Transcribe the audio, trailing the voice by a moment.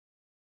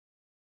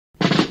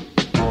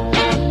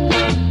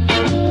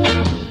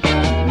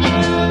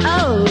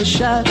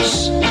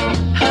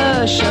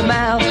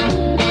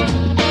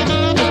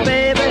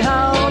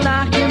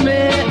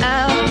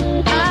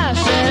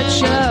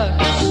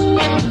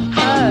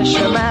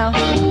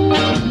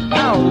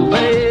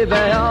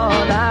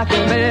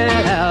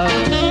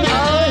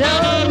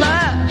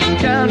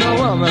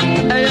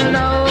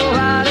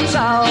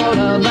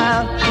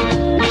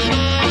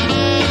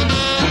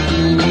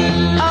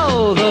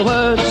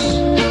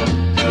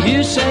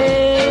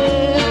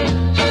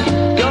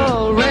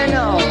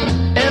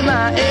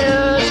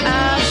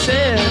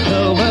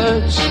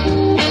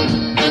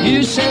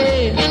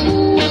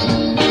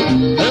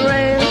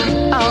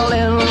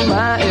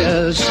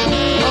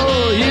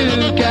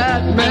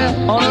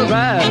me on a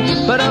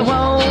ride, but I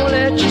won't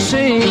let you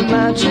see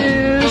my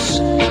tears.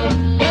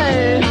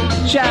 Hey,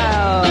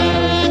 child.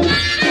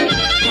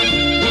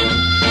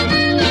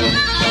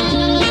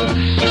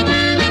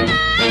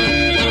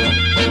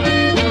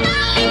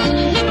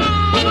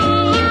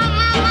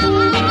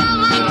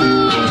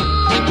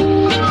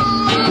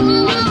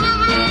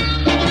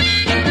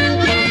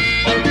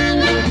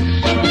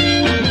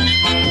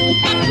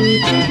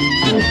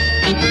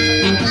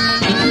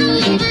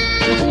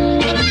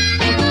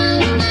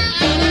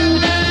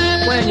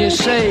 When you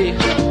say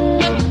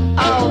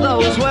all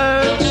those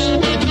words,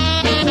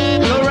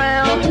 go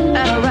round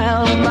and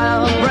around my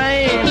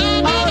brain.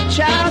 Oh,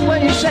 child,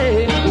 when you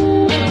say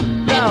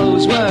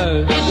those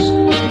words,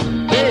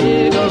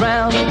 they go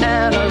round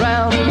and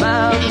around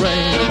my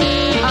brain.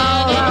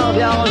 All of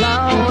your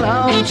long,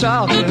 long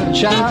talking,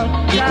 child,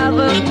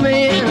 driving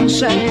me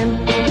insane.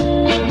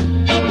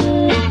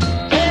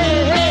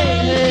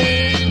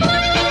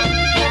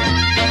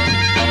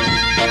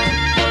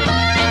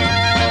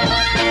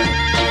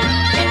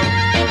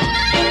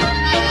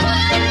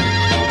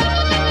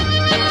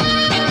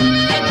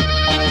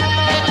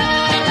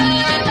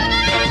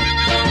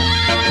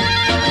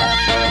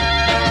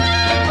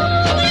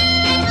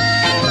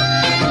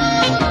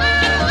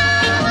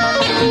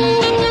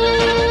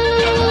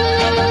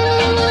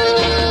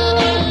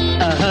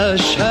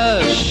 Hush,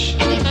 hush,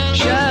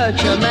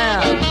 shut your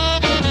mouth,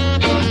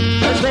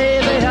 'cause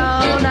baby,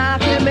 you're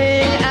knocking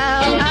me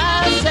out.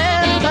 I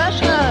said hush,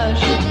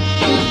 hush,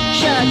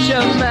 shut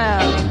your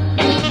mouth.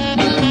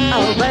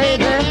 Oh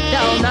baby,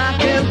 you're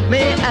knocking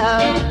me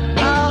out.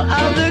 All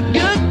of the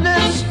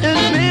goodness in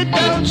me,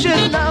 don't you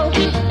know,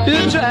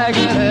 you're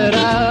dragging it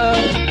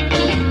out.